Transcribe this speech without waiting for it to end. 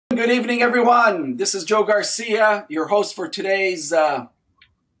Good evening, everyone. This is Joe Garcia, your host for today's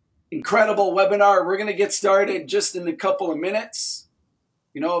incredible webinar. We're going to get started just in a couple of minutes.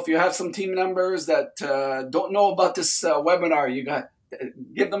 You know, if you have some team members that don't know about this webinar,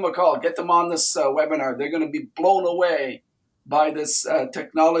 give them a call, get them on this webinar. They're going to be blown away by this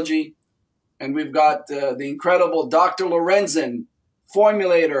technology. And we've got the incredible Dr. Lorenzen,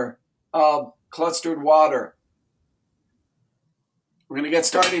 formulator of clustered water. We're going to get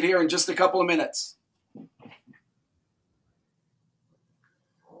started here in just a couple of minutes.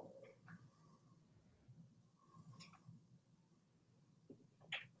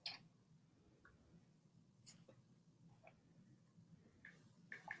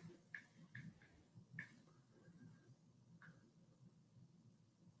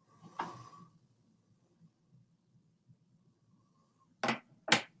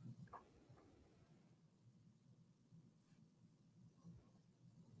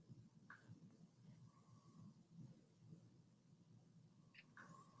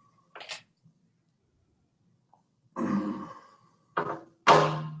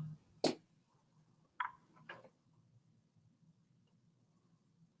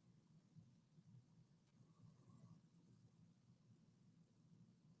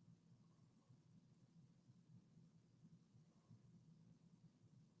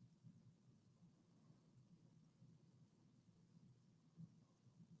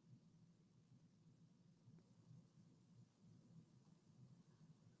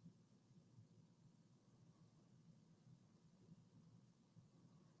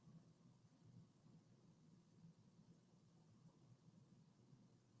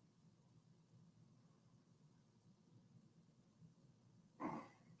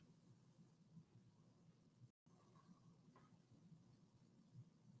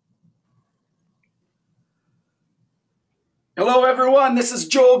 Hello, everyone. This is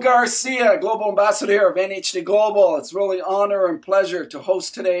Joe Garcia, Global Ambassador here of NHT Global. It's really an honor and pleasure to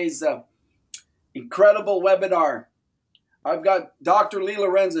host today's incredible webinar. I've got Dr. Lee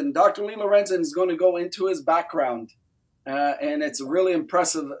Lorenzen. Dr. Lee Lorenzen is going to go into his background, and it's a really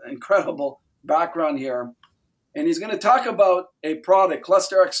impressive, incredible background here. And he's going to talk about a product,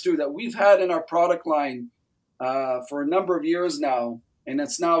 Cluster X2, that we've had in our product line for a number of years now, and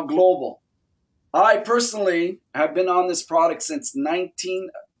it's now global. I personally have been on this product since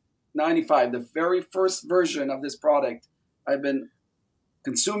 1995, the very first version of this product. I've been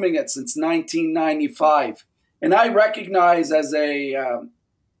consuming it since 1995. And I recognize as a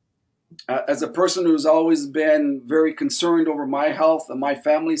person who's always been very concerned over my health and my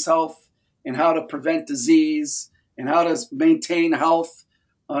family's health and how to prevent disease and how to maintain health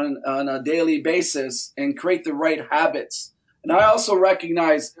on a daily basis and create the right habits. And I also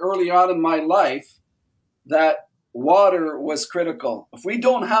recognized early on in my life that water was critical. If we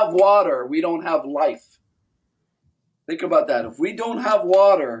don't have water, we don't have life. Think about that. If we don't have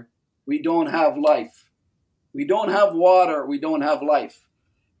water, we don't have life. We don't have water, we don't have life.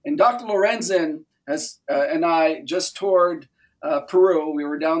 And Dr. Lorenzen and I just toured Peru. We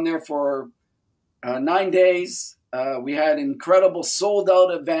were down there for 9 days. We had incredible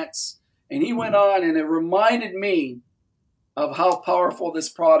sold-out events. And he went on and it reminded me of how powerful this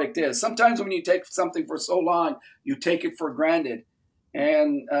product is. Sometimes when you take something for so long, you take it for granted.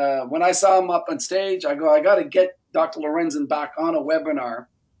 And when I saw him up on stage, I got to get Dr. Lorenzen back on a webinar.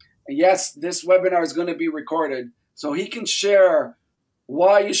 And yes, this webinar is going to be recorded, so he can share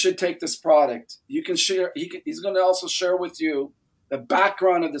why you should take this product. You can share. He's going to also share with you the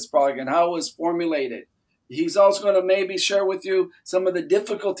background of this product and how it was formulated. He's also going to maybe share with you some of the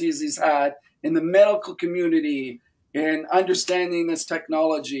difficulties he's had in the medical community in understanding this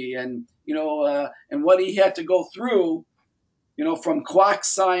technology, and and what he had to go through, from quack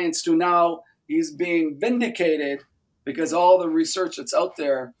science to now he's being vindicated because all the research that's out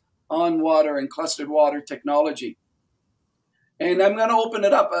there on water and clustered water technology. And I'm going to open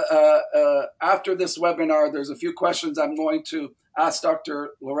it up after this webinar. There's a few questions I'm going to ask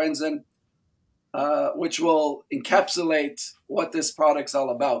Dr. Lorenzen, which will encapsulate what this product's all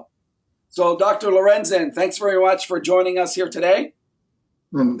about. So, Dr. Lorenzen, thanks very much for joining us here today.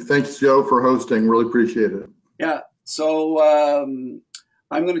 And thanks, Joe, for hosting. Really appreciate it. Yeah. So I'm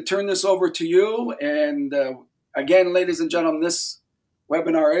going to turn this over to you. And again, ladies and gentlemen, this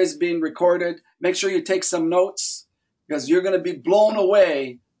webinar is being recorded. Make sure you take some notes because you're going to be blown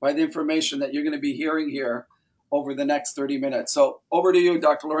away by the information that you're going to be hearing here over the next 30 minutes. So over to you,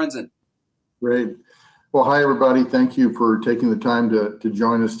 Dr. Lorenzen. Great. Well, hi, everybody. Thank you for taking the time to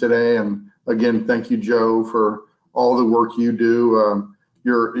join us today. And again, thank you, Joe, for all the work you do.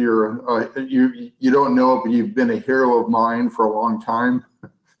 You don't know it, but you've been a hero of mine for a long time.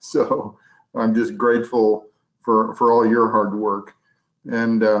 So I'm just grateful for all your hard work.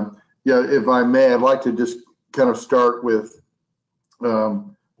 And yeah, if I may, I'd like to just kind of start with a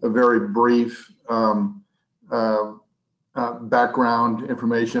very brief background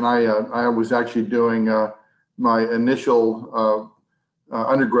information. I was actually doing my initial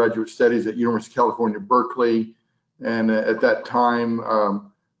undergraduate studies at University of California, Berkeley. And at that time,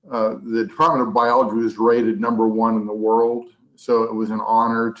 the Department of Biology was rated #1 in the world. So it was an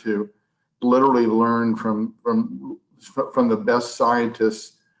honor to literally learn from the best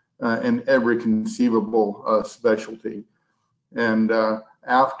scientists in every conceivable specialty. And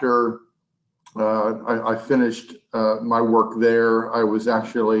after I finished my work there, I was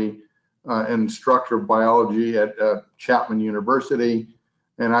actually an instructor of biology at Chapman University,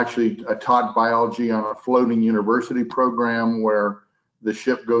 and actually taught biology on a floating university program where the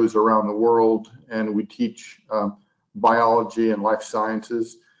ship goes around the world and we teach biology and life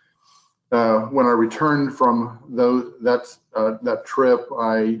sciences. When I returned from that trip,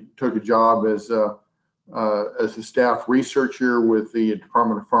 I took a job as a staff researcher with the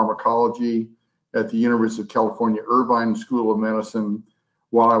Department of Pharmacology at the University of California, Irvine School of Medicine,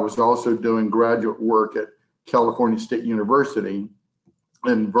 while I was also doing graduate work at California State University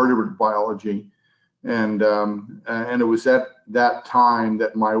in vertebrate biology. And it was at that time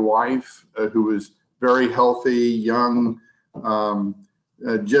that my wife, who was very healthy, young,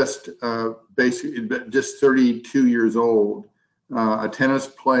 basically just 32 years old, a tennis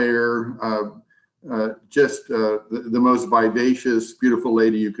player, just the most vivacious, beautiful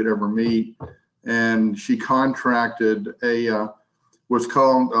lady you could ever meet. And she contracted what's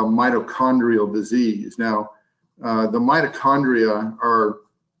called a mitochondrial disease. Now, the mitochondria are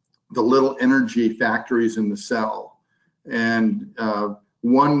the little energy factories in the cell. And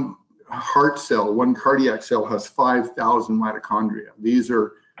one heart cell, one cardiac cell has 5,000 mitochondria. These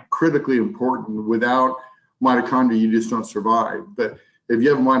are critically important. Without mitochondria, you just don't survive. But if you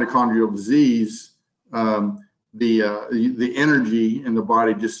have mitochondrial disease, the energy in the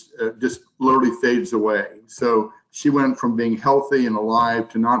body just literally fades away. So she went from being healthy and alive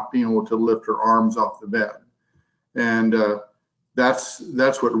to not being able to lift her arms off the bed. And that's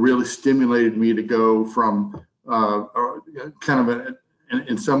what really stimulated me to go from kind of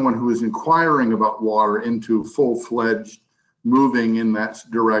in someone who is inquiring about water into full-fledged moving in that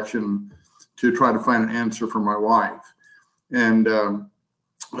direction to try to find an answer for my wife. And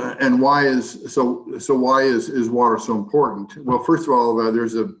why is water so important? Well, first of all,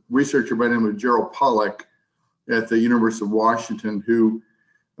 there's a researcher by the name of Gerald Pollack at the University of Washington who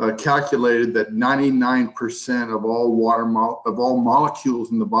calculated that 99% of all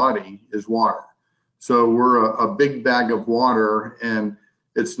molecules in the body is water. So we're a big bag of water, and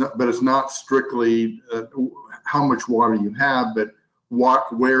it's not strictly how much water you have, but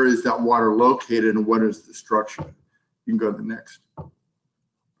where is that water located and what is the structure? You can go to the next.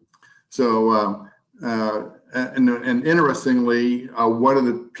 So, and interestingly, one of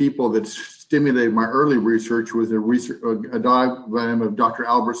the people that stimulated my early research was a guy by the name of Dr.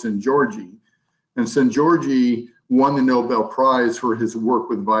 Albert Szent-Györgyi. And Szent-Györgyi won the Nobel Prize for his work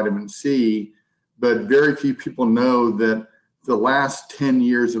with vitamin C, but very few people know that the last 10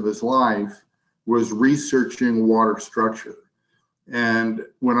 years of his life was researching water structure. And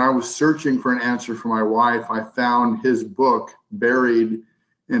when I was searching for an answer for my wife, I found his book buried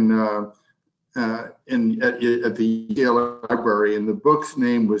at the Yale Library, and the book's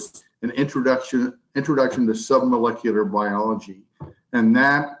name was An Introduction to Submolecular Biology. And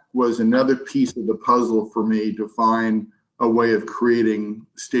that was another piece of the puzzle for me to find a way of creating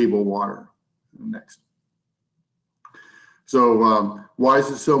stable water. Next. So why is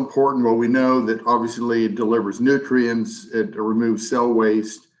it so important? Well, we know that obviously it delivers nutrients, it removes cell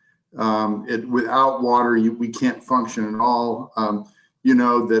waste. Without water, we can't function at all. You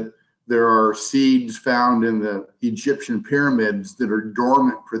know that there are seeds found in the Egyptian pyramids that are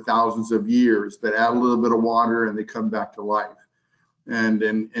dormant for thousands of years, that add a little bit of water and they come back to life. And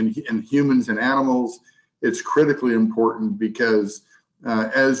in humans and animals, it's critically important because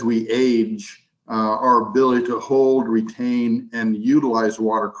as we age, our ability to hold, retain, and utilize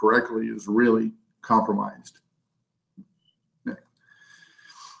water correctly is really compromised.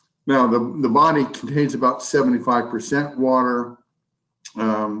 Now, the body contains about 75% water.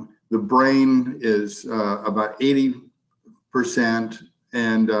 The brain is about 80%,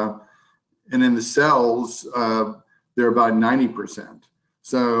 and in the cells, they're about 90%.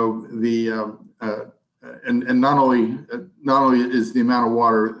 So and not only is the amount of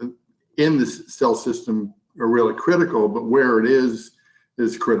water in the cell system are really critical, but where it is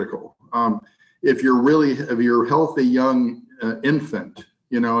critical. If you're a healthy young infant,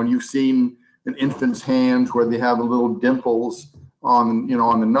 and you've seen an infant's hands where they have the little dimples on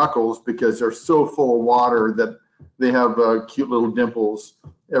the knuckles because they're so full of water that they have cute little dimples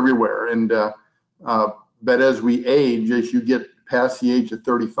everywhere. And but as we age, as you get past the age of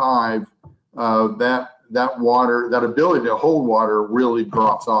 35, that water, that ability to hold water really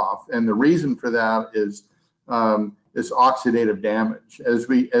drops off. And the reason for that is oxidative damage. As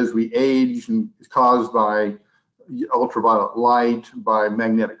we age, and it's caused by ultraviolet light, by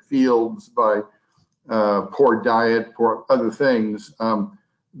magnetic fields, by poor diet, poor other things,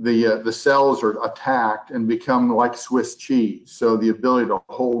 the cells are attacked and become like Swiss cheese. So the ability to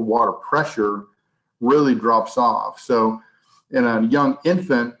hold water pressure really drops off. So in a young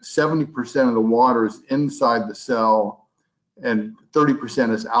infant, 70% of the water is inside the cell and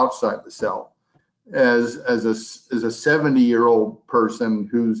 30% is outside the cell. As a 70-year-old person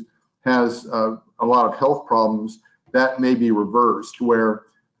who has a lot of health problems, that may be reversed, where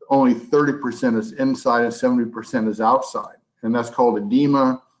only 30% is inside and 70% is outside. And that's called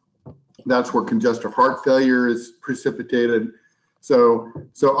edema. That's where congestive heart failure is precipitated. So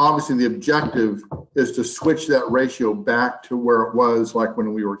obviously the objective is to switch that ratio back to where it was like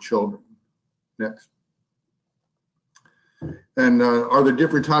when we were children. Next. And are there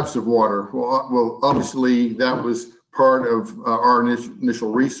different types of water? Well, obviously that was part of our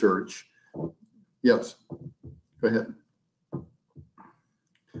initial research. Yes, go ahead.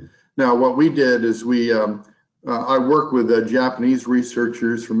 Now, what we did is I worked with Japanese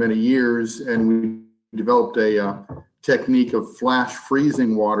researchers for many years, and we developed a technique of flash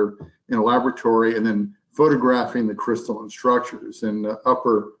freezing water in a laboratory and then photographing the crystalline structures. In the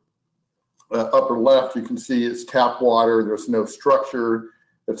upper left, you can see it's tap water. There's no structure.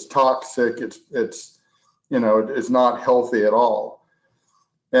 It's toxic. It's not healthy at all.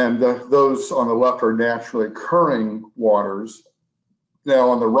 And those on the left are naturally occurring waters. Now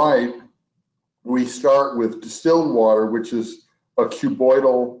on the right, we start with distilled water, which is a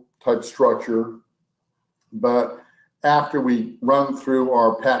cuboidal type structure. But after we run through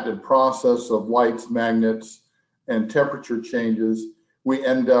our patented process of lights, magnets, and temperature changes, we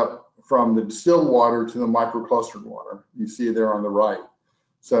end up from the distilled water to the microclustered water. You see there on the right.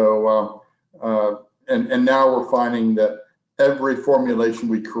 So, and now we're finding that every formulation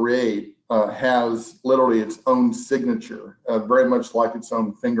we create has literally its own signature, very much like its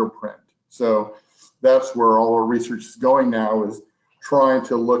own fingerprint. So that's where all our research is going now, is trying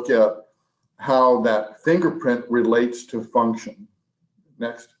to look at how that fingerprint relates to function.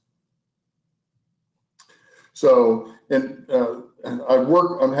 Next. So, I'm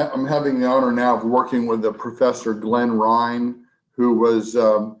having the honor now of working with the Professor Glenn Ryan, who was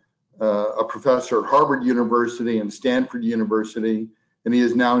a professor at Harvard University and Stanford University, and he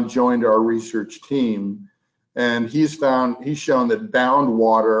has now joined our research team. And he's shown that bound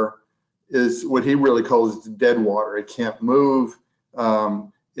water is what he really calls dead water. It can't move.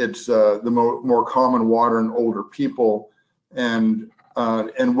 It's the more common water in older people. And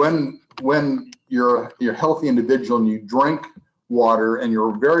when you're a healthy individual and you drink water and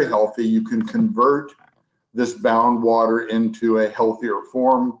you're very healthy, you can convert this bound water into a healthier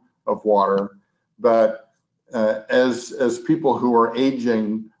form of water. But as people who are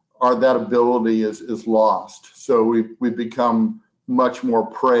aging, that ability is lost. So we've become much more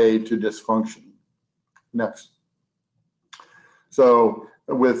prey to dysfunction. Next. So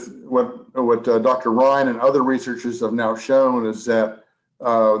with what Dr. Ryan and other researchers have now shown is that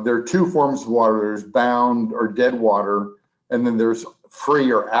there are two forms of water. There's bound or dead water, and then there's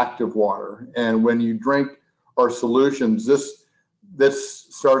free or active water. And when you drink our solutions, this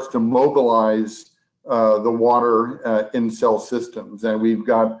starts to mobilize the water in cell systems. And we've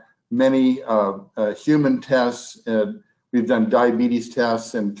got many human tests, and we've done diabetes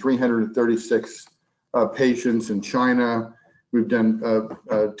tests in 336 patients in China. We've done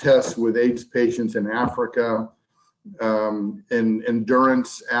tests with AIDS patients in Africa, and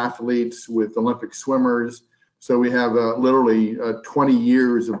endurance athletes with Olympic swimmers. So we have literally 20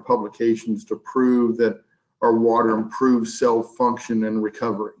 years of publications to prove that our water improves cell function and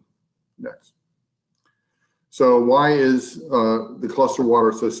recovery. Next. So why is the cluster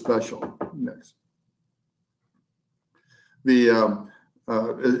water so special? Next.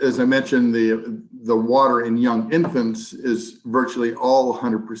 As I mentioned, the water in young infants is virtually all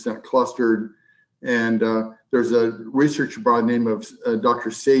 100% clustered. And there's a researcher by the name of Dr.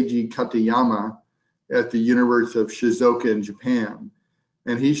 Seiji Katayama at the University of Shizuoka in Japan.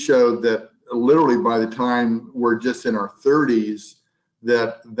 And he showed that literally by the time we're just in our 30s,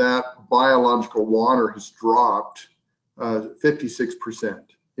 that biological water has dropped 56%,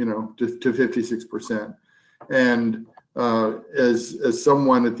 to 56%. And as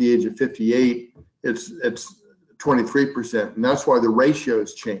someone at the age of 58, it's 23%, and that's why the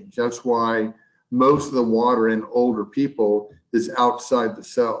ratios change. That's why most of the water in older people is outside the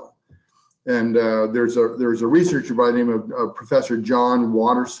cell. And there's a researcher by the name of Professor John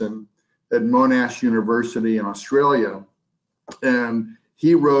Watterson at Monash University in Australia, and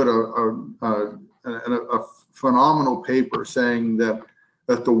he wrote a phenomenal paper saying that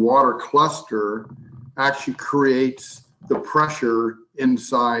the water cluster actually creates the pressure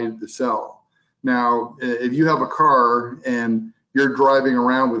inside the cell. Now, if you have a car and you're driving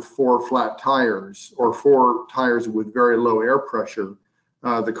around with 4 flat tires or 4 tires with very low air pressure,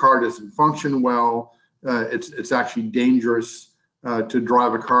 the car doesn't function well. It's actually dangerous to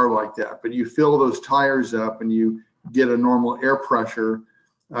drive a car like that. But you fill those tires up and you get a normal air pressure,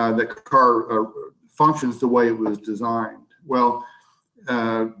 the car functions the way it was designed. Well,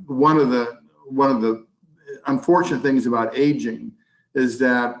 one of the unfortunate things about aging is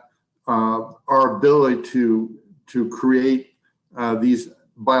that our ability to create these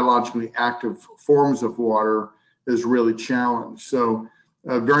biologically active forms of water is really challenged. So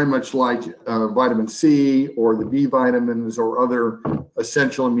very much like vitamin C or the B vitamins or other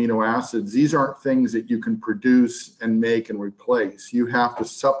essential amino acids, these aren't things that you can produce and make and replace. You have to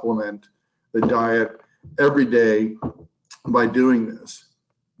supplement the diet every day by doing this.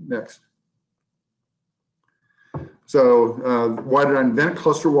 Next. So why did I invent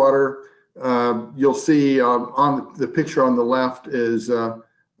cluster water? You'll see on the picture on the left is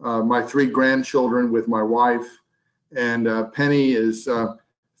my 3 grandchildren with my wife, and Penny is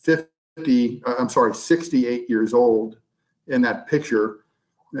 68 years old in that picture.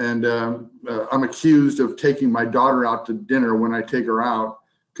 And I'm accused of taking my daughter out to dinner when I take her out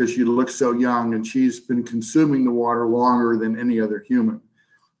because she looks so young, and she's been consuming the water longer than any other human.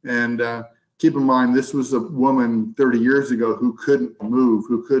 And keep in mind, this was a woman 30 years ago who couldn't move,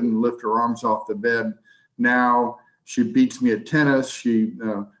 who couldn't lift her arms off the bed. Now she beats me at tennis. She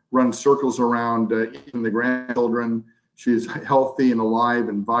runs circles around even the grandchildren. She's healthy and alive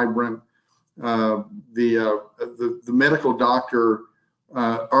and vibrant. The medical doctor,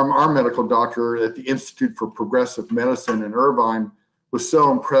 our medical doctor at the Institute for Progressive Medicine in Irvine, was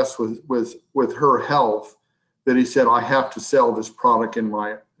so impressed with her health that he said, I have to sell this product in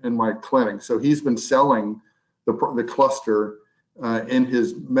my clinic. So he's been selling the cluster in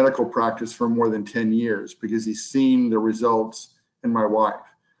his medical practice for more than 10 years because he's seen the results in my wife.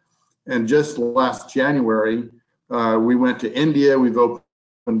 And just last January, we went to India. We've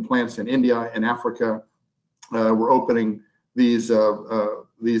opened plants in India and Africa. We're opening these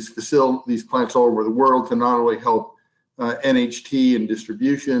plants all over the world to not only help NHT and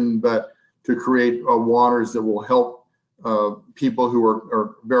distribution, but to create waters that will help people who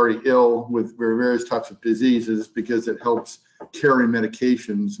are very ill with various types of diseases, because it helps carry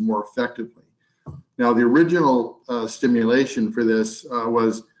medications more effectively. Now, the original stimulation for this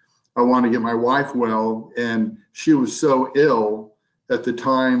was I wanted to get my wife well, and she was so ill at the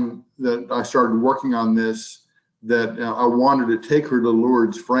time that I started working on this that I wanted to take her to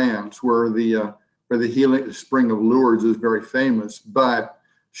Lourdes, France, where the healing spring of Lourdes is very famous, but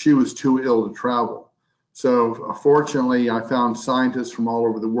she was too ill to travel. So fortunately, I found scientists from all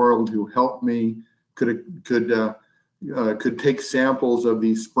over the world who helped me, could take samples of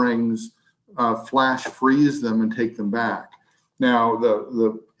these springs, flash freeze them, and take them back. Now,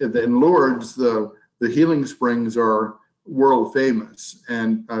 in Lourdes, the healing springs are world famous,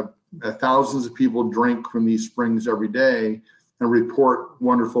 and thousands of people drink from these springs every day and report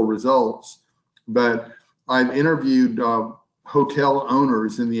wonderful results. But I've interviewed hotel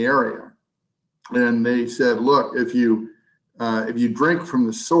owners in the area, and they said, look, if you drink from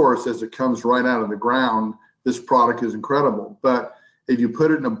the source as it comes right out of the ground, this product is incredible. But if you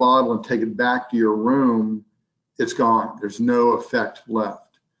put it in a bottle and take it back to your room, it's gone. There's no effect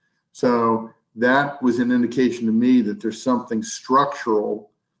left. So that was an indication to me that there's something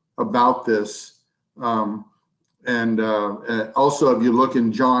structural about this. Also, if you look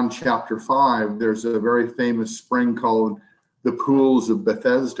in John chapter 5, there's a very famous spring called the Pools of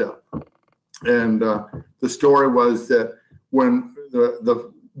Bethesda. And the story was that when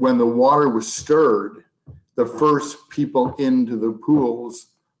the water was stirred, the first people into the pools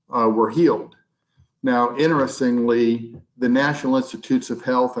were healed. Now, interestingly, the National Institutes of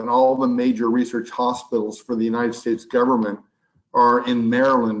Health and all the major research hospitals for the United States government are in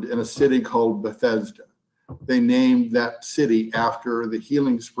Maryland in a city called Bethesda. They named that city after the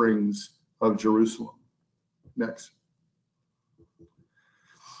healing springs of Jerusalem. Next.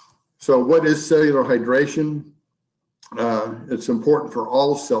 So what is cellular hydration? It's important for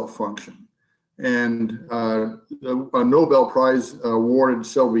all cell function. And a Nobel Prize awarded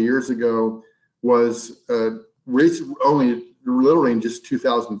several years ago was only literally in just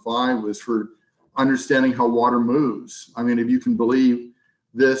 2005 was for understanding how water moves. I mean, if you can believe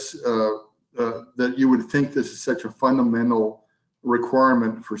this, that you would think this is such a fundamental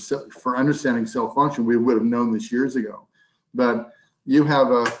requirement for understanding cell function, we would have known this years ago. But you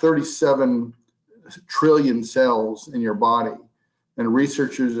have 37 trillion cells in your body, and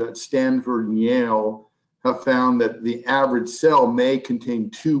researchers at Stanford and Yale have found that the average cell may contain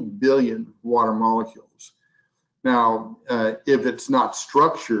 2 billion water molecules. Now, if it's not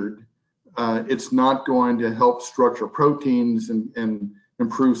structured, it's not going to help structure proteins and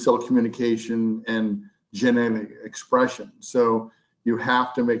improve cell communication and genetic expression. So you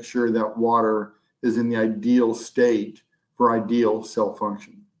have to make sure that water is in the ideal state for ideal cell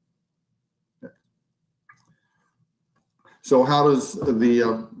function. So how does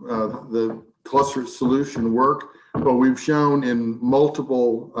the cluster solution work? Well, we've shown in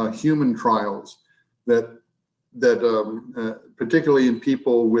multiple human trials that particularly in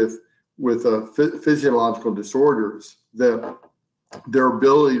people with physiological disorders, that their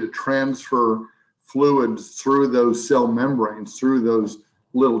ability to transfer fluids through those cell membranes, through those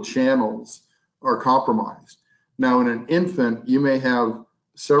little channels, are compromised. Now, in an infant, you may have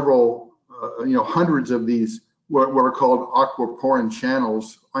several, hundreds of these what are called aquaporin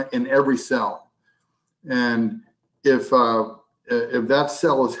channels in every cell, and if that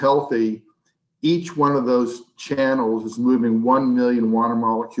cell is healthy, each one of those channels is moving 1 million water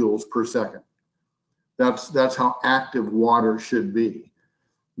molecules per second. That's how active water should be.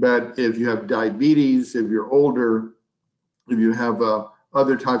 But if you have diabetes, if you're older, if you have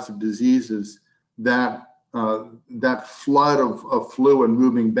other types of diseases, that flood of fluid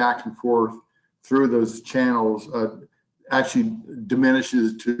moving back and forth through those channels actually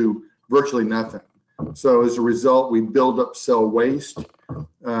diminishes to virtually nothing. So as a result, we build up cell waste.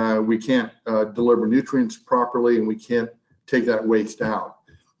 We can't deliver nutrients properly, and we can't take that waste out.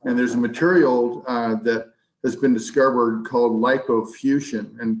 And there's a material that has been discovered called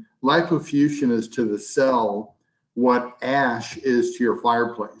lipofuscin. And lipofuscin is to the cell what ash is to your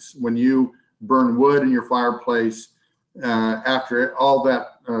fireplace. When you burn wood in your fireplace, after all that,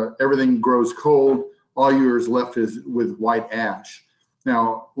 everything grows cold, all yours left is with white ash.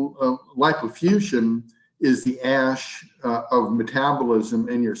 Now, lipofuscin is the ash of metabolism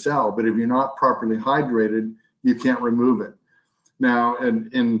in your cell, but if you're not properly hydrated, you can't remove it. Now,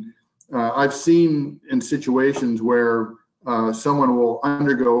 I've seen in situations where someone will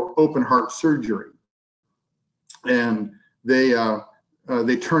undergo open heart surgery, and they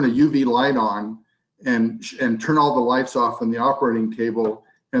turn a UV light on and turn all the lights off on the operating table,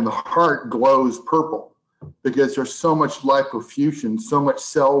 and the heart glows purple because there's so much lipofuscin, so much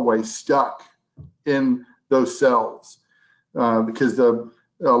cell waste stuck in those cells, because the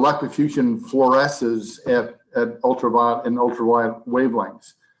lipofuscin fluoresces at ultraviolet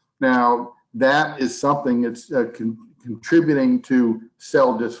wavelengths. Now, that is something that's contributing to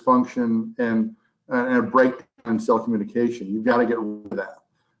cell dysfunction and a breakdown in cell communication. You've got to get rid of that.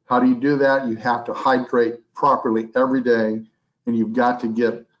 How do you do that? You have to hydrate properly every day, and you've got to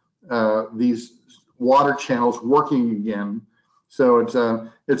get these water channels working again. So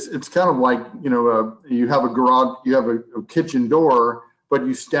it's kind of like, you have a garage, you have a kitchen door, but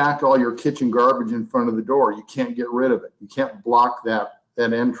you stack all your kitchen garbage in front of the door. You can't get rid of it. You can't block that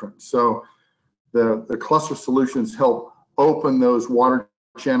entrance. So the cluster solutions help open those water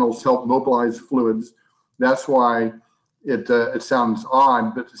channels, help mobilize fluids. That's why it sounds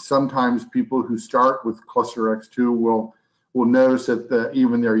odd, but sometimes people who start with Cluster X2 will notice that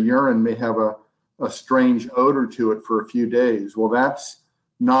even their urine may have a strange odor to it for a few days. Well, that's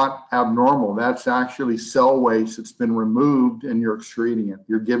not abnormal. That's actually cell waste that's been removed, and you're excreting it.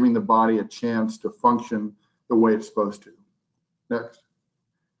 You're giving the body a chance to function the way it's supposed to. Next.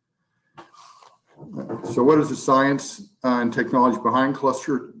 So what is the science and technology behind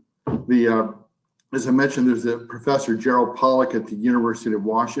cluster? As I mentioned, there's a Professor Gerald Pollack at the University of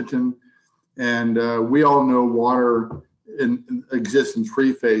Washington, and we all know water exists in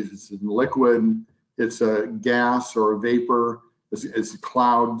three phases: it's in liquid, it's a gas or a vapor, it's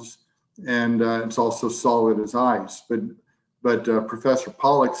clouds, and it's also solid as ice. But Professor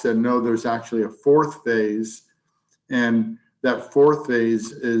Pollack said no, there's actually a fourth phase, and that fourth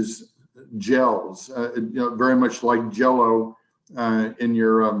phase is gels, very much like Jell-O in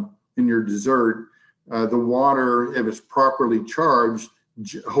your dessert. The water, if it's properly charged,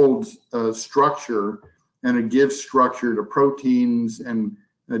 holds structure, and it gives structure to proteins and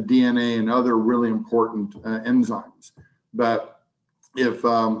DNA and other really important enzymes. But if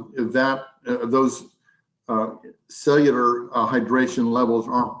those cellular hydration levels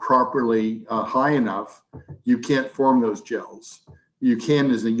aren't properly high enough, you can't form those gels. You can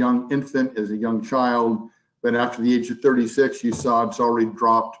as a young infant, as a young child, but after the age of 36, you saw it's already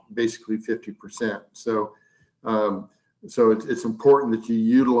dropped basically 50%. So, it's important that you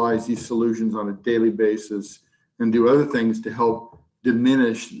utilize these solutions on a daily basis and do other things to help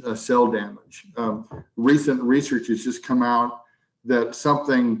diminish cell damage. Recent research has just come out that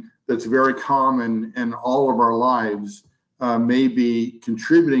something that's very common in all of our lives may be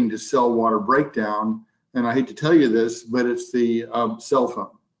contributing to cell water breakdown. And I hate to tell you this, but it's the cell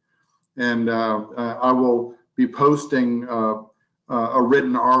phone. And I will be posting a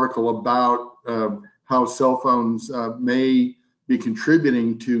written article about how cell phones may be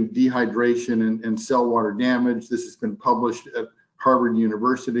contributing to dehydration and cell water damage. This has been published at Harvard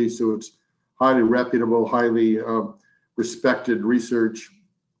University, so it's highly reputable, highly respected research.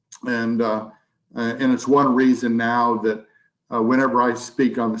 And it's one reason now that whenever I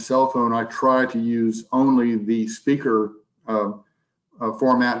speak on the cell phone, I try to use only the speaker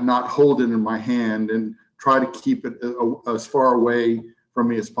format, not hold it in my hand, and try to keep it as far away from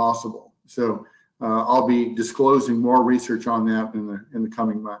me as possible. So I'll be disclosing more research on that in the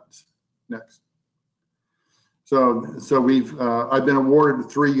coming months. Next. So I've been awarded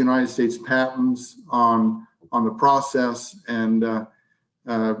 3 United States patents on the process, and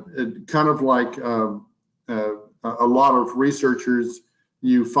it kind of like a lot of researchers,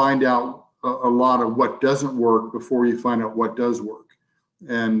 you find out a lot of what doesn't work before you find out what does work.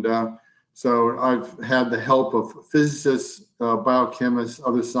 And so I've had the help of physicists, biochemists,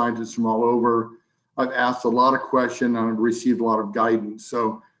 other scientists from all over. I've asked a lot of questions and I've received a lot of guidance.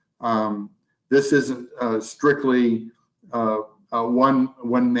 So this isn't strictly a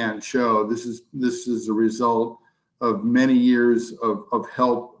one-man show. This is a result of many years of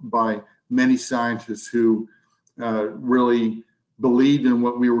help by many scientists who really believed in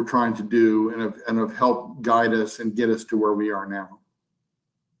what we were trying to do and have helped guide us and get us to where we are now.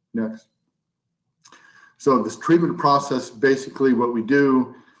 Next. So this treatment process, basically what we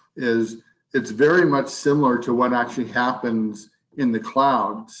do is it's very much similar to what actually happens in the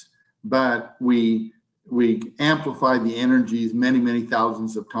clouds, but we amplify the energies many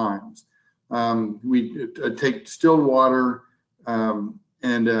thousands of times. We take distilled water, and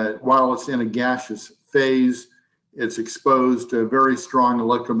while it's in a gaseous phase, it's exposed to very strong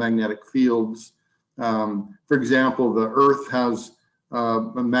electromagnetic fields. For example, the Earth has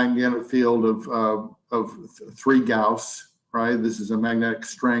a magnetic field of 3 Gauss, right? This is a magnetic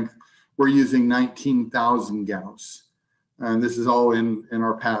strength. We're using 19,000 Gauss, and this is all in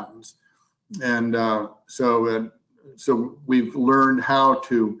our patents. And so we've learned how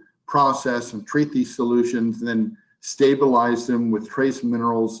to process and treat these solutions, and then stabilize them with trace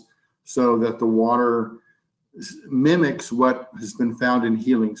minerals so that the water mimics what has been found in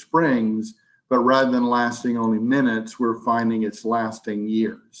healing springs, but rather than lasting only minutes, we're finding it's lasting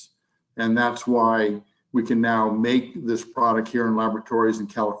years. And that's why we can now make this product here in laboratories in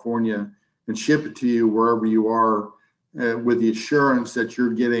California and ship it to you wherever you are, with the assurance that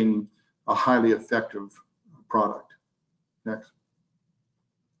you're getting a highly effective product. Next.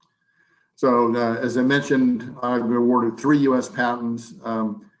 So as I mentioned, I've been awarded 3 US patents,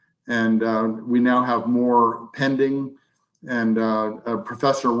 and we now have more pending. And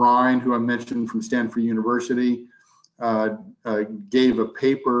Professor Ryan, who I mentioned from Stanford University, gave a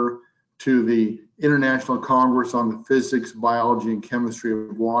paper to the International Congress on the Physics, Biology, and Chemistry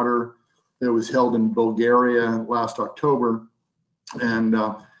of Water that was held in Bulgaria last October. And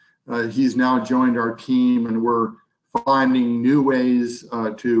he's now joined our team, and we're finding new ways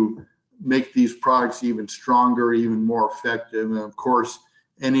to make these products even stronger, even more effective. And of course,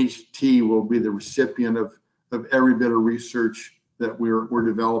 NHT will be the recipient of every bit of research that we're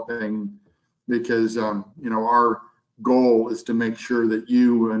developing, because our goal is to make sure that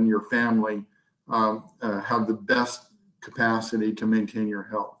you and your family have the best capacity to maintain your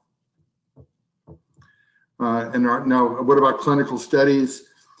health. Now, what about clinical studies?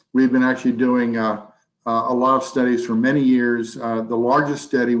 We've been actually doing a lot of studies for many years. The largest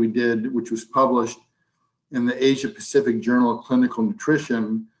study we did, which was published in the Asia Pacific Journal of Clinical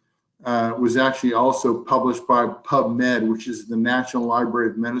Nutrition, was actually also published by PubMed, which is the National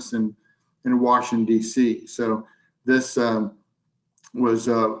Library of Medicine in Washington, D.C. So this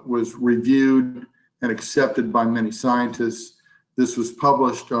was reviewed and accepted by many scientists. This was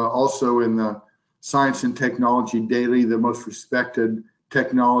published also in the Science and Technology Daily, the most respected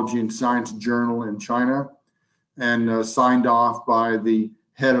technology and science journal in China, and signed off by the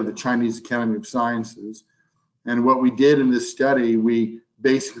head of the Chinese Academy of Sciences. And what we did in this study, we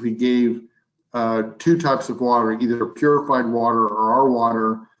basically gave two types of water, either purified water or our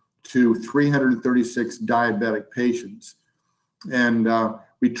water, to 336 diabetic patients. And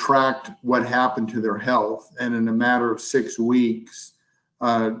we tracked what happened to their health. And in a matter of 6 weeks,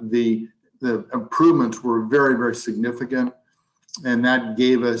 the improvements were very, very significant. And that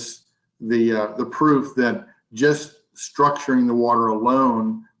gave us the proof that just structuring the water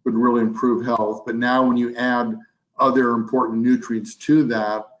alone would really improve health. But now when you add other important nutrients to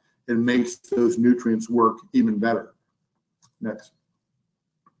that, it makes those nutrients work even better. Next.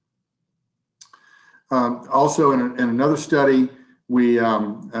 Also in another study, we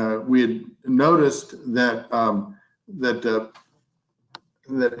had noticed that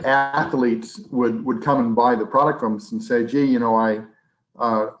that athletes would come and buy the product from us and say, gee, you know,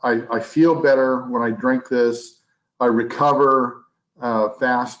 I feel better when I drink this, I recover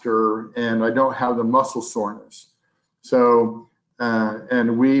faster, and I don't have the muscle soreness. So,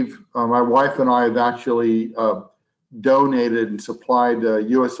 and my wife and I have actually donated and supplied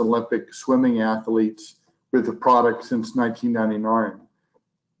U.S. Olympic swimming athletes with the product since 1999.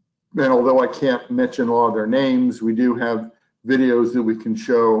 And although I can't mention all of their names, we do have videos that we can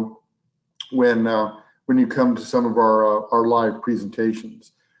show when you come to some of our live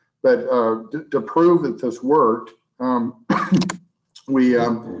presentations. But to prove that this worked, we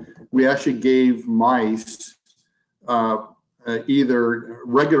actually gave mice either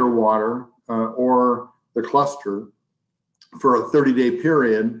regular water or the cluster for a 30-day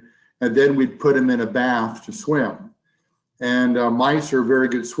period, and then we'd put them in a bath to swim. And mice are very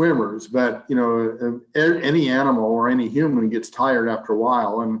good swimmers, but you know, any animal or any human gets tired after a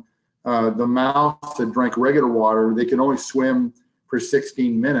while. And the mouse that drank regular water, they could only swim for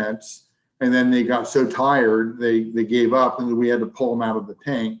 16 minutes, and then they got so tired they gave up, and we had to pull them out of the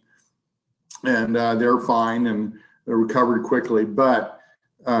tank. And they're fine and they recovered quickly. But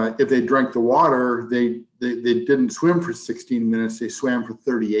if they drank the water, they didn't swim for 16 minutes; they swam for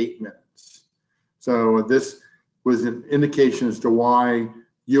 38 minutes. So this was an indication as to why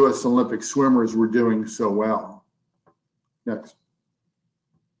U.S. Olympic swimmers were doing so well. Next.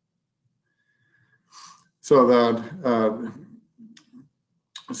 So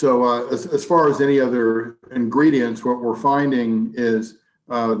as far as any other ingredients, what we're finding is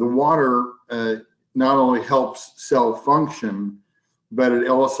the water not only helps cell function, but it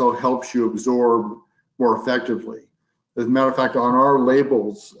also helps you absorb more effectively. As a matter of fact, on our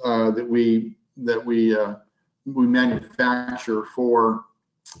labels that we manufacture for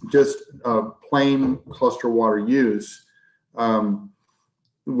just plain cluster water use,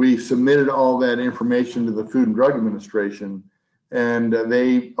 we submitted all that information to the Food and Drug Administration, and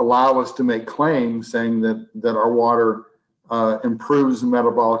they allow us to make claims saying that our water improves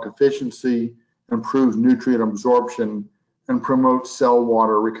metabolic efficiency, improves nutrient absorption, and promotes cell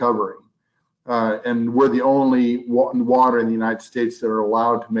water recovery. And we're the only water in the United States that are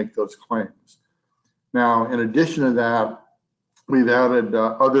allowed to make those claims. Now, in addition to that, we've added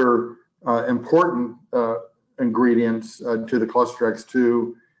other important ingredients to the Cluster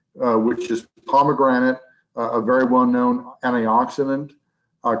X2, which is pomegranate, a very well-known antioxidant,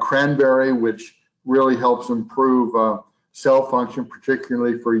 cranberry, which really helps improve cell function,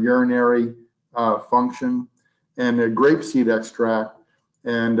 particularly for urinary function, and a grapeseed extract.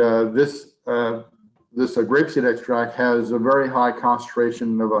 And this grapeseed extract has a very high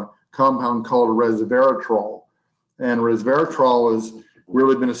concentration of a compound called resveratrol. And resveratrol has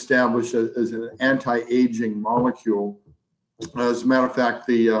really been established as an anti-aging molecule. As a matter of fact,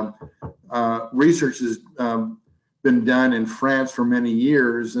 the research has been done in France for many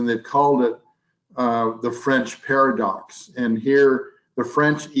years, and they've called it the French paradox. And here, the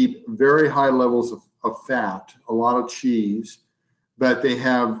French eat very high levels of fat, a lot of cheese, but they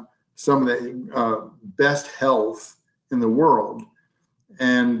have some of the best health in the world.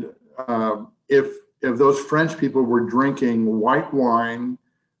 And if those French people were drinking white wine,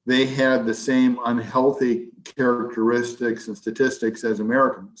 they had the same unhealthy characteristics and statistics as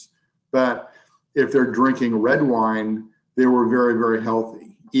Americans. But if they're drinking red wine, they were very, very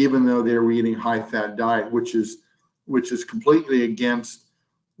healthy, even though they were eating high-fat diet, which is completely against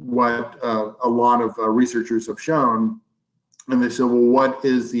what a lot of researchers have shown. And they said, well, what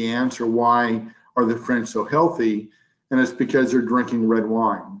is the answer? Why are the French so healthy? And it's because they're drinking red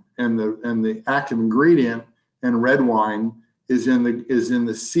wine. And the active ingredient in red wine is in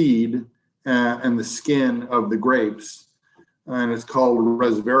the seed and the skin of the grapes, and it's called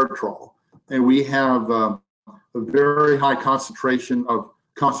resveratrol. And we have a very high concentration of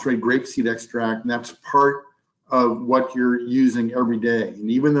concentrated grapeseed extract, and that's part of what you're using every day.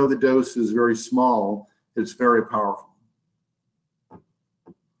 And even though the dose is very small, it's very powerful.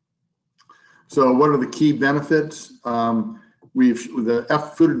 So what are the key benefits? The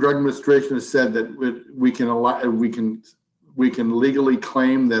Food and Drug Administration has said that we can legally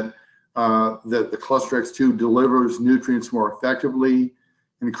claim that that the Cluster X2 delivers nutrients more effectively,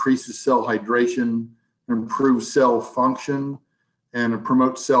 increases cell hydration, improves cell function, and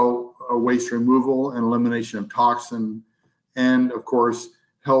promotes cell waste removal and elimination of toxin, and of course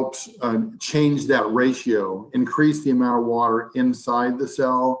helps change that ratio, increase the amount of water inside the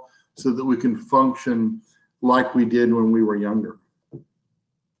cell so that we can function like we did when we were younger.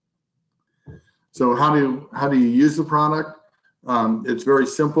 So how do you use the product? It's very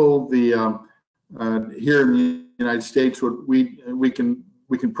simple. Here in the United States, we can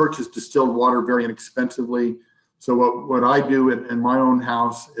purchase distilled water very inexpensively. So what I do in my own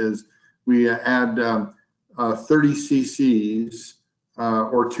house is we add 30 cc's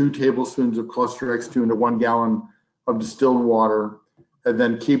or 2 tablespoons of Cluster X2 into 1 gallon of distilled water, and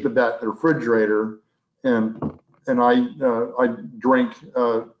then keep it at the refrigerator. And I drink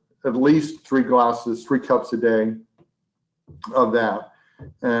at least 3 cups a day of that.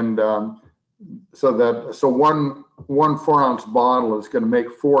 And so one 4-ounce bottle is going to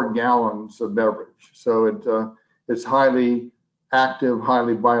make 4 gallons of beverage. So it's highly active,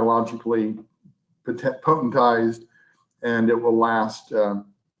 highly biologically potentized, and it will last in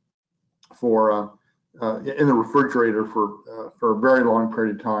the refrigerator for a very long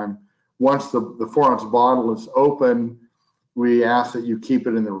period of time. Once the 4-ounce bottle is open, we ask that you keep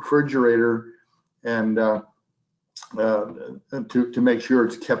it in the refrigerator and to make sure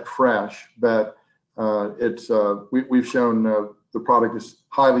it's kept fresh. But we've shown the product is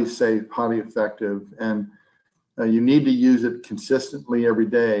highly safe, highly effective, and you need to use it consistently every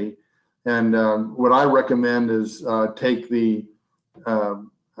day. And what I recommend is take the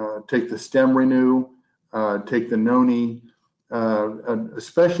Stem Renew, take the Noni,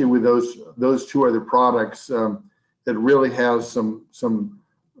 especially with those 2 other products. It really has some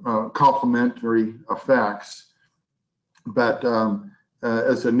complementary effects. But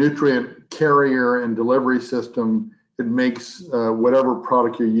as a nutrient carrier and delivery system, it makes whatever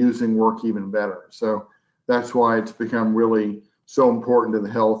product you're using work even better. So that's why it's become really so important to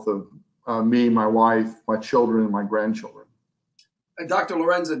the health of me, my wife, my children, and my grandchildren. Dr.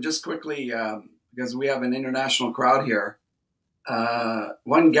 Lorenzen, just quickly, because we have an international crowd here,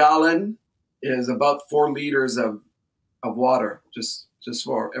 1 gallon is about 4 liters of water, just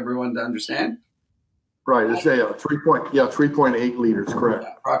for everyone to understand. Right, it's 3.8 liters, correct.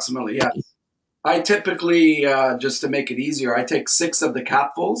 Yeah, approximately, yes. I typically, just to make it easier, I take 6 of the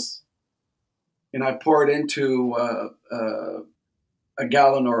capfuls and I pour it into a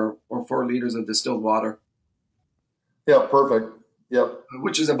gallon or 4 liters of distilled water. Yeah, perfect. Yep.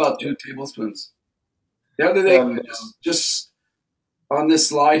 Which is about 2 tablespoons. The other thing, just on this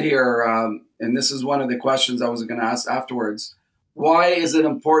slide here, and this is one of the questions I was going to ask afterwards. Why is it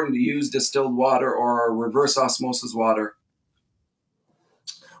important to use distilled water or reverse osmosis water?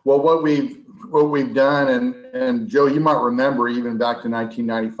 Well, what we've done, and Joe, you might remember even back to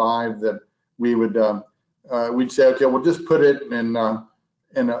 1995 that we would we'd say, okay, we'll just put it in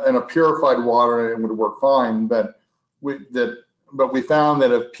a purified water and it would work fine. But we found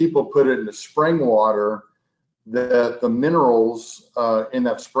that if people put it into spring water, that the minerals in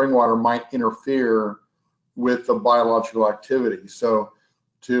that spring water might interfere with the biological activity. So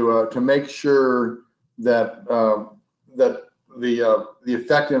to make sure that that the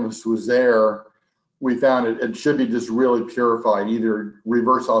effectiveness was there, we found it should be just really purified, either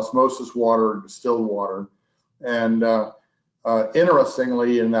reverse osmosis water or distilled water. And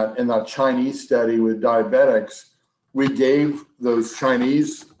interestingly, in that Chinese study with diabetics, we gave those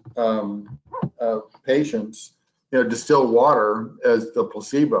Chinese patients, distilled water as the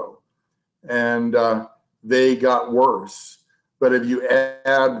placebo, and they got worse. But if you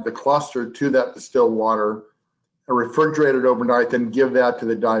add the cluster to that distilled water, refrigerate it overnight, then give that to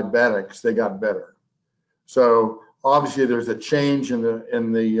the diabetics, they got better. So obviously, there's a change in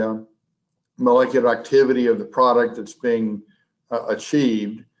the molecular activity of the product that's being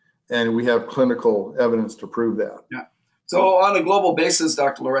achieved, and we have clinical evidence to prove that. Yeah. So on a global basis,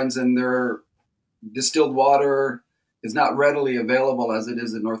 Dr. Lorenzen, their distilled water is not readily available as it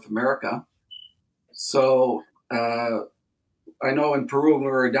is in North America. So I know in Peru, when we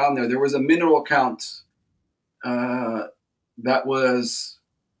were down there was a mineral count that was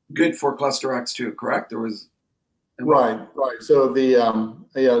good for Cluster X2, correct? There was. Right. So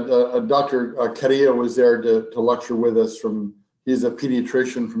Dr. Carrillo was there to lecture with us. He's a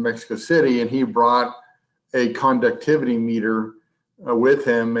pediatrician from Mexico City, and he brought a conductivity meter with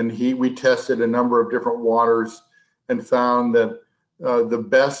him, and we tested a number of different waters and found that the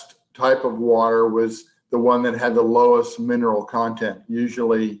best type of water was the one that had the lowest mineral content,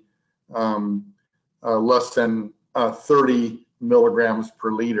 usually less than 30 milligrams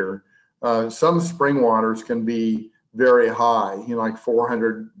per liter. Some spring waters can be very high, like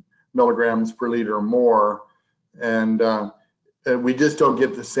 400 milligrams per liter or more, and we just don't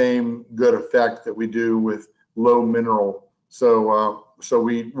get the same good effect that we do with low mineral. So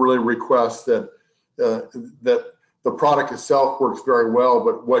we really request that that the product itself works very well,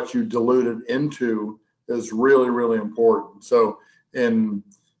 but what you dilute it into is really, really important. So in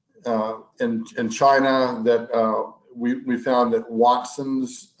China, that we found that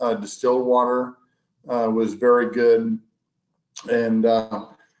Watson's distilled water was very good, and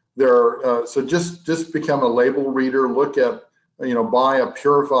so just become a label reader. Look at, buy a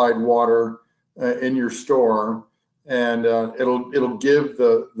purified water in your store, and it'll give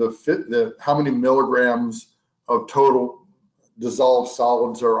the how many milligrams of total dissolved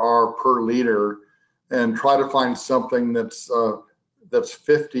solids there are per liter, and try to find something that's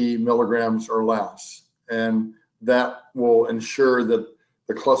 50 milligrams or less, and that will ensure that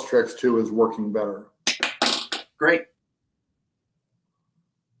the Cluster X2 is working better. Great.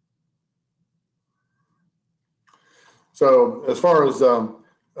 So as far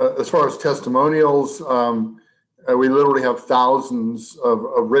as testimonials, we literally have thousands of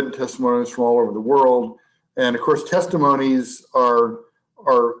written testimonials from all over the world, and of course testimonies are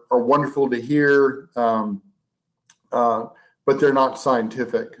wonderful to hear, but they're not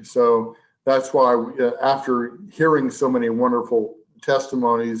scientific. So that's why after hearing so many wonderful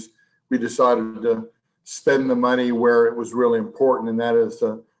testimonies, we decided to spend the money where it was really important, and that is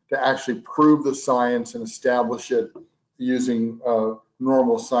to actually prove the science and establish it using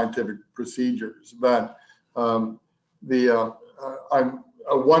normal scientific procedures. But one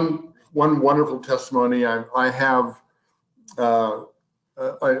wonderful testimony I have,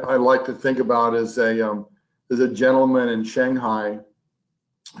 I like to think about is a gentleman in Shanghai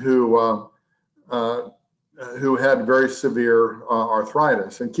who had very severe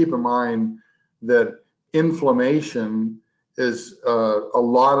arthritis. And keep in mind that inflammation is a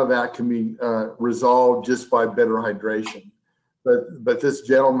lot of that can be resolved just by better hydration. But this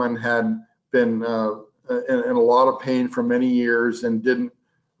gentleman had been in a lot of pain for many years and didn't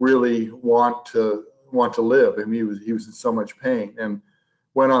really want to live. I mean, he was in so much pain, and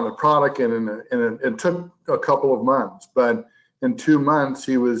went on the product, and it took a couple of months. But in 2 months,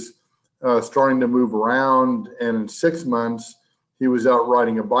 he was starting to move around, and in 6 months, he was out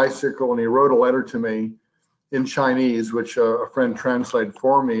riding a bicycle, and he wrote a letter to me in Chinese, which a friend translated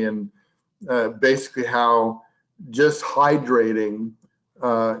for me, and basically how just hydrating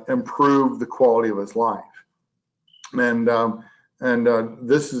improved the quality of his life. And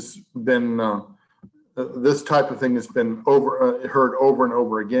this has been this type of thing has been heard over and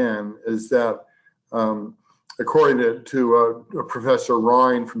over again. Is that according to Professor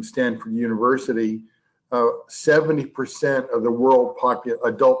Ryan from Stanford University, 70% of the world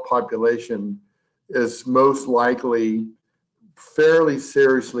adult population is most likely fairly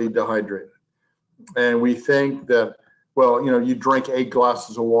seriously dehydrated. And we think that, well, you drink 8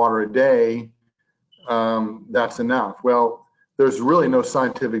 glasses of water a day, that's enough. Well, there's really no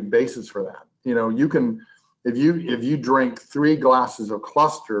scientific basis for that. You can, if you drink 3 glasses of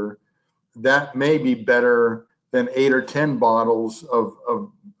Cluster, that may be better than 8 or 10 bottles of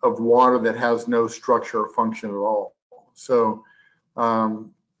water that has no structure or function at all. So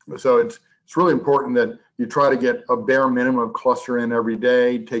it's really important that you try to get a bare minimum of Cluster in every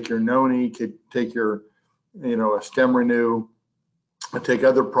day. Take your noni, take your a stem renew, take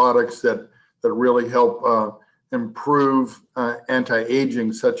other products that really help improve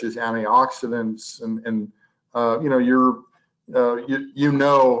anti-aging, such as antioxidants, and you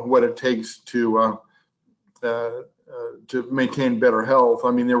know what it takes to maintain better health.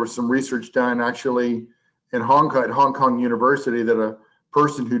 I mean, there was some research done actually in Hong Kong, at Hong Kong University, that a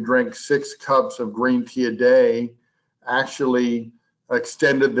person who drank 6 cups of green tea a day actually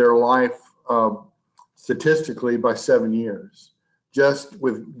extended their life statistically by 7 years, just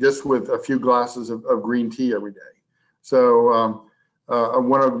with a few glasses of green tea every day. So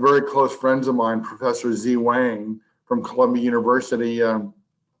one of very close friends of mine, Professor Z Wang from Columbia University,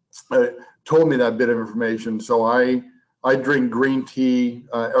 told me that bit of information. So I drink green tea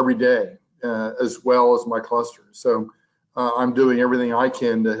every day, as well as my Cluster. So I'm doing everything I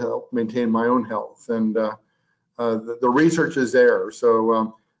can to help maintain my own health, and the research is there.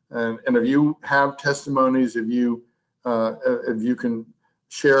 So and if you have testimonies, if you can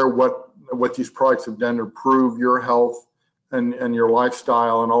share what these products have done to improve your health and your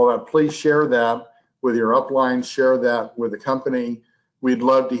lifestyle and all that. Please share that with your upline, share that with the company. We'd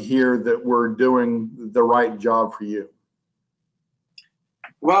love to hear that we're doing the right job for you.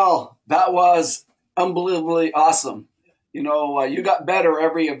 Well, that was unbelievably awesome. You know, you got better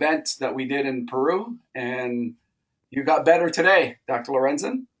every event that we did in Peru, and you got better today, Dr.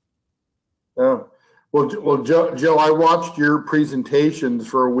 Lorenzen. Yeah. Well, Joe, I watched your presentations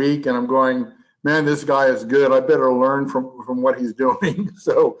for a week, and I'm going, man, this guy is good. I better learn from what he's doing.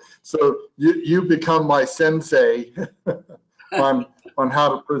 So you become my sensei on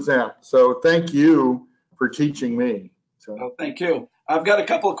how to present. So thank you for teaching me. So Oh, thank you. I've got a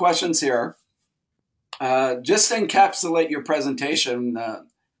couple of questions here. Just to encapsulate your presentation,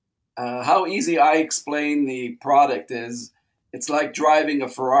 how easy I explain the product is, it's like driving a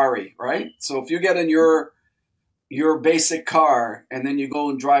Ferrari, right? So if you get in your basic car and then you go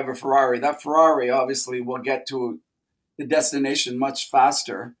and drive a Ferrari, that Ferrari obviously will get to the destination much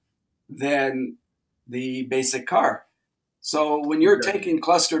faster than the basic car. So when you're taking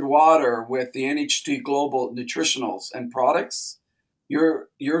clustered water with the NHT Global nutritionals and products, you're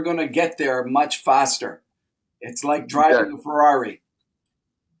going to get there much faster. It's like driving a Ferrari.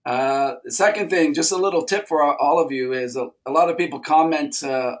 The second thing, just a little tip for all of you, is a lot of people comment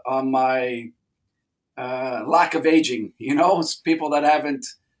on my lack of aging. You know, it's people that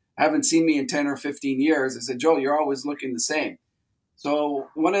haven't seen me in 10 or 15 years. They said, Joe, you're always looking the same. So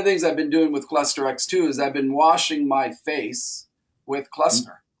one of the things I've been doing with Cluster X2 is I've been washing my face with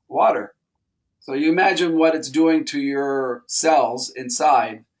Cluster water. So you imagine what it's doing to your cells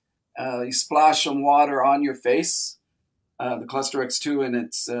inside. You splash some water on your face, the Cluster X2, and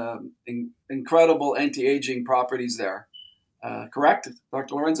its incredible anti-aging properties there. Correct,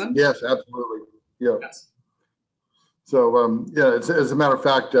 Dr. Lorenzen? yes, absolutely. Yeah. Yes. So yeah, as a matter of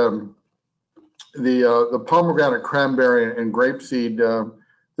fact, the pomegranate, cranberry, and grapeseed.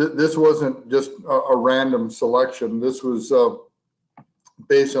 This wasn't just a random selection. This was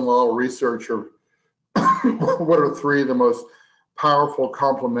based on a lot of research of what are three of the most powerful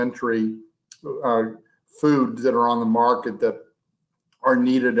complementary foods that are on the market that are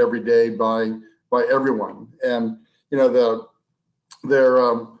needed every day by everyone. And you know,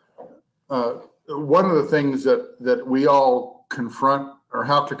 one of the things that we all confront or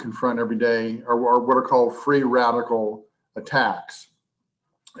have to confront every day are what are called free radical attacks.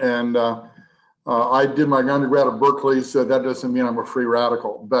 And I did my undergrad at Berkeley, so that doesn't mean I'm a free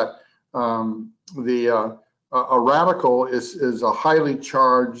radical. But a radical is a highly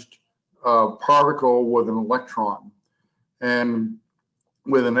charged particle with an electron and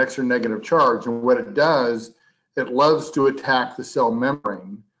with an extra negative charge. And what it does, it loves to attack the cell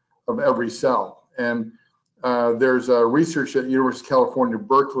membrane of every cell. And there's a research at University of California,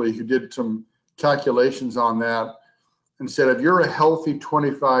 Berkeley, who did some calculations on that and said, if you're a healthy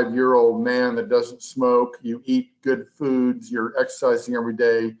 25-year-old man that doesn't smoke, you eat good foods, you're exercising every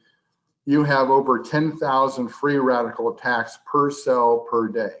day, you have over 10,000 free radical attacks per cell per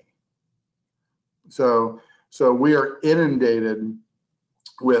day. So we are inundated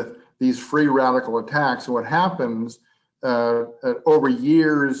with these free radical attacks. And what happens over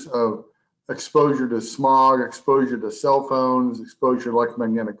years of exposure to smog, exposure to cell phones, exposure to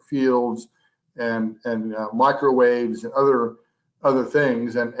electromagnetic fields, and microwaves and other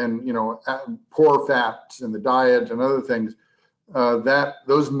things, and you know, poor fats in the diet and other things, that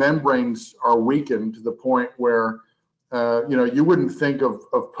those membranes are weakened to the point where you know, you wouldn't think of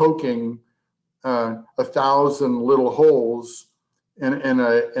poking 1,000 little holes in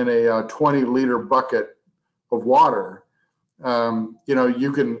a 20-liter bucket of water. You know,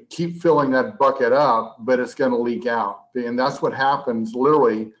 you can keep filling that bucket up, but it's going to leak out. And that's what happens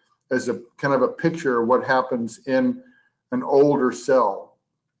literally as a kind of a picture of what happens in an older cell.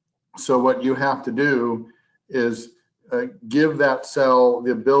 So what you have to do is give that cell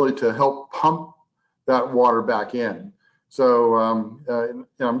the ability to help pump that water back in. So, and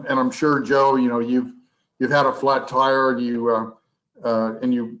I'm sure, Joe, you know, you've had a flat tire,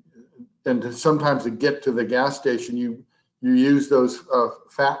 and sometimes to get to the gas station, you use those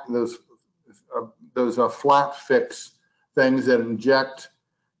flat fix things that inject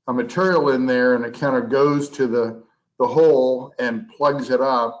a material in there, and it kind of goes to the hole and plugs it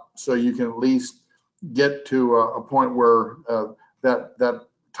up, so you can at least get to a point where that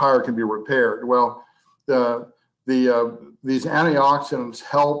tire can be repaired. Well, these antioxidants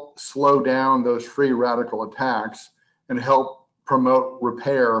help slow down those free radical attacks and help promote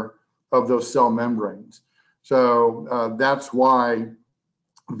repair of those cell membranes. So that's why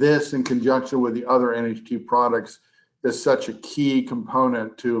this, in conjunction with the other NHT products, is such a key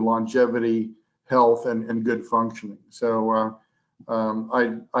component to longevity, health and good functioning. So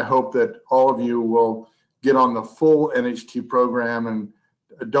I hope that all of you will get on the full NHT program, and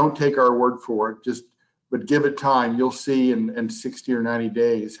don't take our word for it, but give it time. You'll see in 60 or 90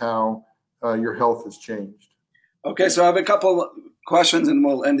 days how your health has changed. Okay, so I have a couple questions and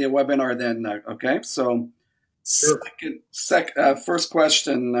we'll end the webinar then. Okay, so Sure. first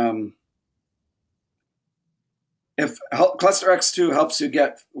question, if cluster X2 helps you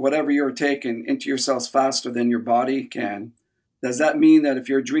get whatever you're taking into your cells faster than your body can, does that mean that if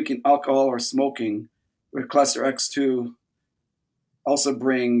you're drinking alcohol or smoking, would cluster X2 also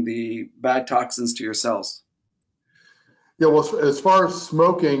bring the bad toxins to your cells? Yeah, well, as far as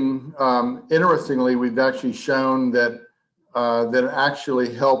smoking, interestingly, we've actually shown that that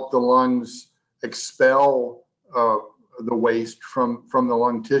actually help the lungs expel the waste from the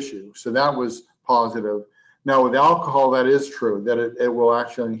lung tissue. So that was positive. Now with alcohol, that is true, that it will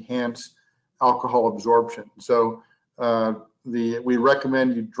actually enhance alcohol absorption. So we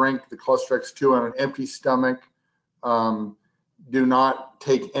recommend you drink the Cluster X2 on an empty stomach. Do not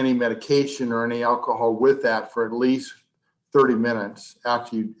take any medication or any alcohol with that for at least 30 minutes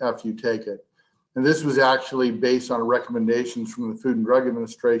after you take it. And this was actually based on recommendations from the Food and Drug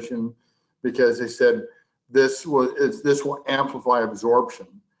Administration, because they said this will amplify absorption,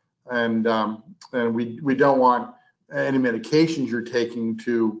 and we don't want any medications you're taking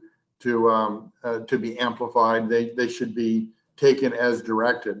to be amplified. They should be taken as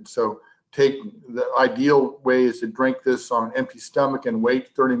directed. So the ideal way is to drink this on an empty stomach and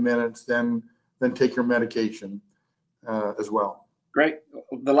wait 30 minutes, then take your medication as well. Great.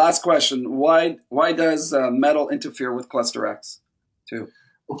 The last question: Why does metal interfere with cluster X2?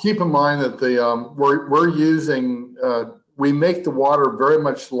 Well, keep in mind that we're using we make the water very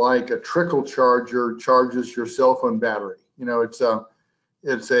much like a trickle charger charges your cell phone battery. You know, it's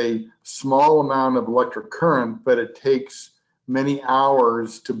a small amount of electric current, but it takes many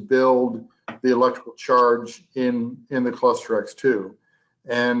hours to build the electrical charge in the Cluster X2.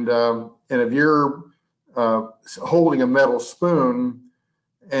 And if you're holding a metal spoon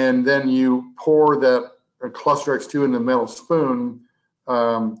and then you pour that Cluster X2 in the metal spoon,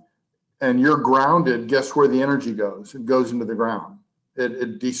 and you're grounded, guess where the energy goes? It goes into the ground.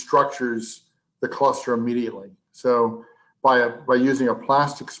 It destructures the cluster immediately. So by using a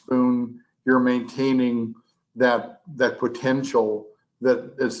plastic spoon, you're maintaining that potential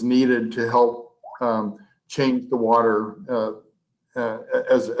that is needed to help change the water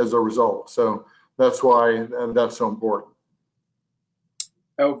as a result. So that's why that's so important.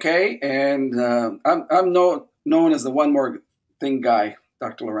 Okay, and I'm known as the one more thing guy,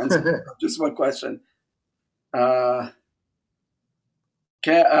 Dr. Lorenzen. Just one question. Got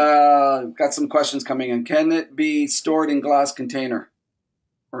some questions coming in. Can it be stored in glass container,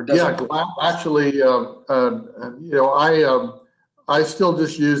 or does it? Actually, I still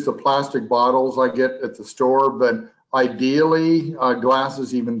just use the plastic bottles I get at the store, but ideally, glass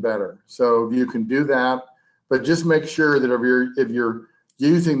is even better. So you can do that, but just make sure that if you're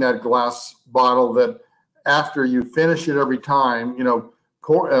using that glass bottle, that after you finish it every time,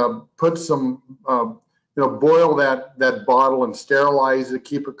 put some, boil that bottle and sterilize it,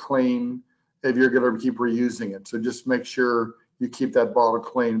 keep it clean if you're going to keep reusing it. So just make sure you keep that bottle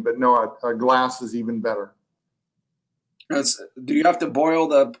clean. But no, a glass is even better. Do you have to boil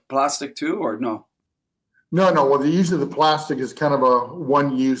the plastic too, or no? No. Well, usually the plastic is kind of a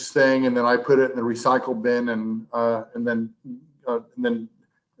one-use thing, and then I put it in the recycle bin, and then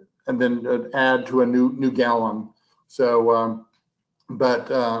add to a new gallon. So, but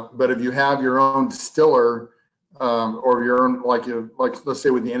if you have your own distiller or your own, like let's say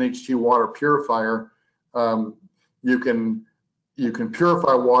with the NHT water purifier, you can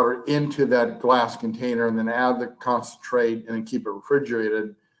purify water into that glass container and then add the concentrate and then keep it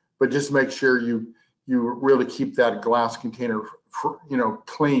refrigerated. But just make sure you really keep that glass container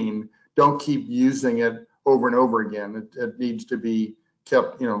clean. Don't keep using it over and over again. It needs to be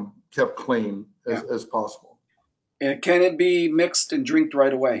kept clean as possible. Can it be mixed and drinked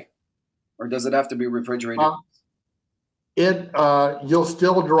right away, or does it have to be refrigerated? You'll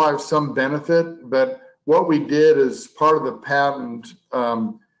still derive some benefit, but what we did as part of the patent,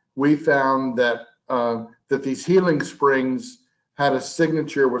 we found that these healing springs had a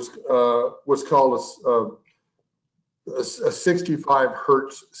signature, was called a 65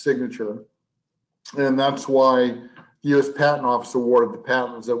 hertz signature, and that's why the U.S. Patent Office awarded the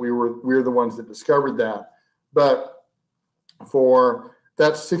patents, that we were the ones that discovered that. But for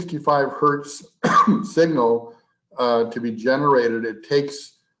that 65 hertz signal to be generated, it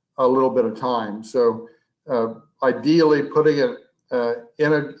takes a little bit of time. So ideally, putting it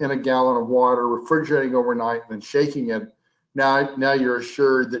in a gallon of water, refrigerating overnight, and then shaking it. Now you're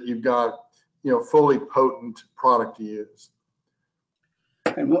assured that you've got fully potent product to use.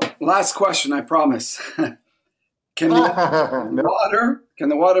 And last question, I promise. Can the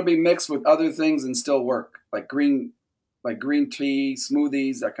water be mixed with other things and still work, like green tea,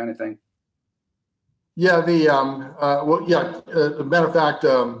 smoothies, that kind of thing? Yeah, as a matter of fact,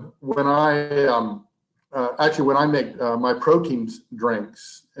 when I make my protein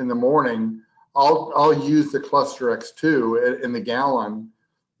drinks in the morning, I'll use the Cluster X2 in the gallon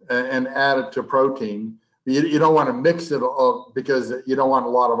and add it to protein. You don't want to mix it all because you don't want a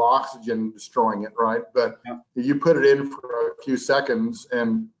lot of oxygen destroying it, right? But Yeah. if you put it in for a few seconds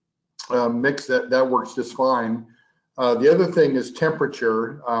and mix it, that works just fine. The other thing is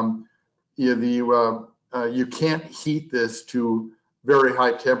temperature. You can't heat this to very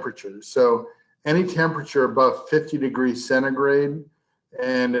high temperatures. So any temperature above 50 degrees centigrade,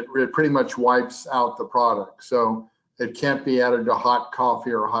 and it pretty much wipes out the product. So it can't be added to hot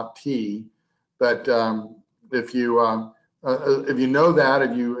coffee or hot tea. But if you know that,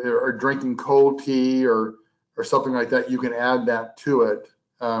 if you are drinking cold tea or something like that, you can add that to it,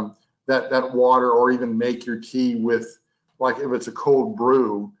 that water, or even make your tea with, like if it's a cold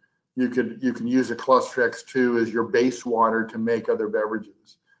brew, you can use a Cluster X2 as your base water to make other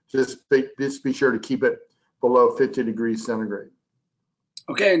beverages. Just be sure to keep it below 50 degrees centigrade.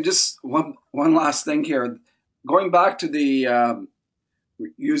 Okay, and just one last thing here. Going back to the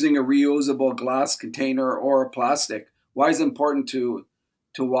using a reusable glass container or plastic, why is it important to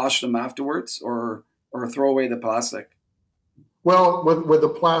wash them afterwards or throw away the plastic? Well, with the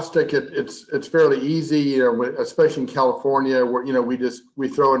plastic, it's fairly easy, especially in California, where we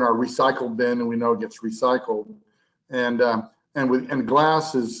throw in our recycle bin and we know it gets recycled, and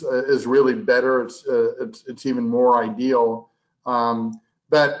glass is really better. It's even more ideal.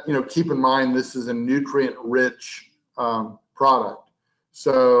 But keep in mind, this is a nutrient-rich product.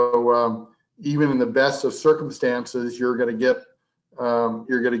 So even in the best of circumstances, you're going to get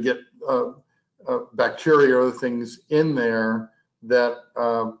bacteria or other things in there that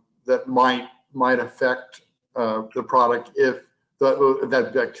might affect the product if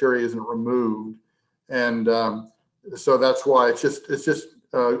that bacteria isn't removed. And so that's why it's just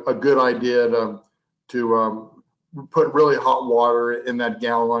a good idea to put really hot water in that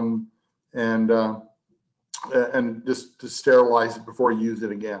gallon and just to sterilize it before you use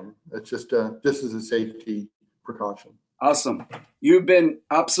it again. It's just this is a safety precaution. Awesome. You've been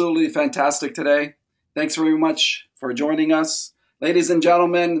absolutely fantastic today. Thanks very much for joining us. Ladies and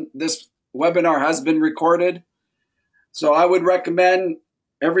gentlemen, this webinar has been recorded. So I would recommend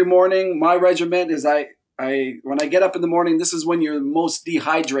every morning, my regimen is when I get up in the morning, this is when you're most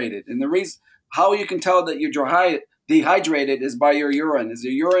dehydrated. And the reason how you can tell that you're dehydrated is by your urine. As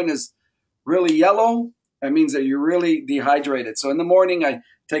your urine is really yellow, that means that you're really dehydrated. So in the morning, I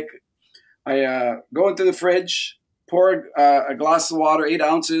go into the fridge, pour a glass of water, 8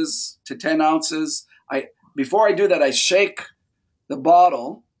 ounces to 10 ounces. Before I do that, I shake the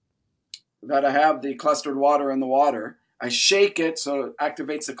bottle that I have the clustered water in the water. I shake it so it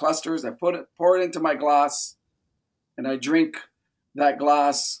activates the clusters. I pour it into my glass, and I drink that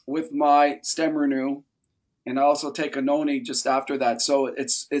glass with my stem renew. And I also take a noni just after that. So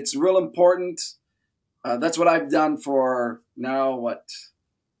it's real important. That's what I've done for now,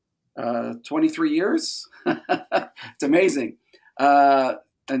 23 years? It's amazing.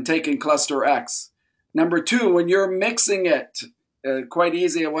 And taking Cluster X. Number 2, when you're mixing it, quite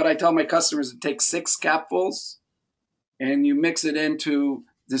easy. What I tell my customers is take 6 capfuls and you mix it into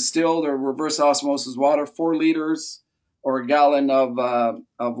distilled or reverse osmosis water, 4 liters or a gallon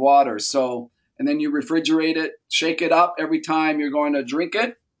of water. So, and then you refrigerate it, shake it up every time you're going to drink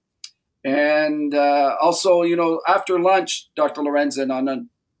it. And also, after lunch, Dr. Lorenzen, on a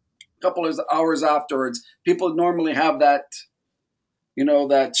couple of hours afterwards, people normally have that,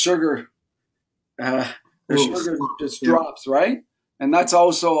 that sugar, their sugar just drops, right? And that's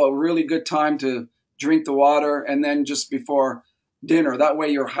also a really good time to drink the water, and then just before dinner. That way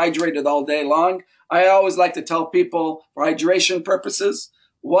you're hydrated all day long. I always like to tell people, for hydration purposes,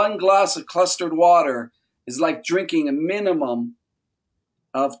 1 glass of clustered water is like drinking a minimum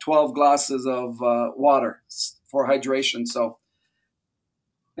of 12 glasses of water for hydration. So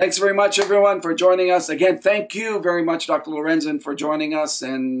thanks very much, everyone, for joining us. Again, thank you very much, Dr. Lorenzen, for joining us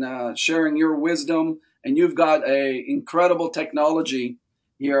and sharing your wisdom. And you've got an incredible technology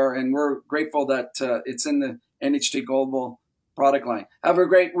here, and we're grateful that it's in the NHT Global product line. Have a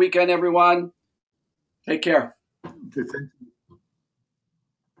great weekend, everyone. Take care. Okay, thank you.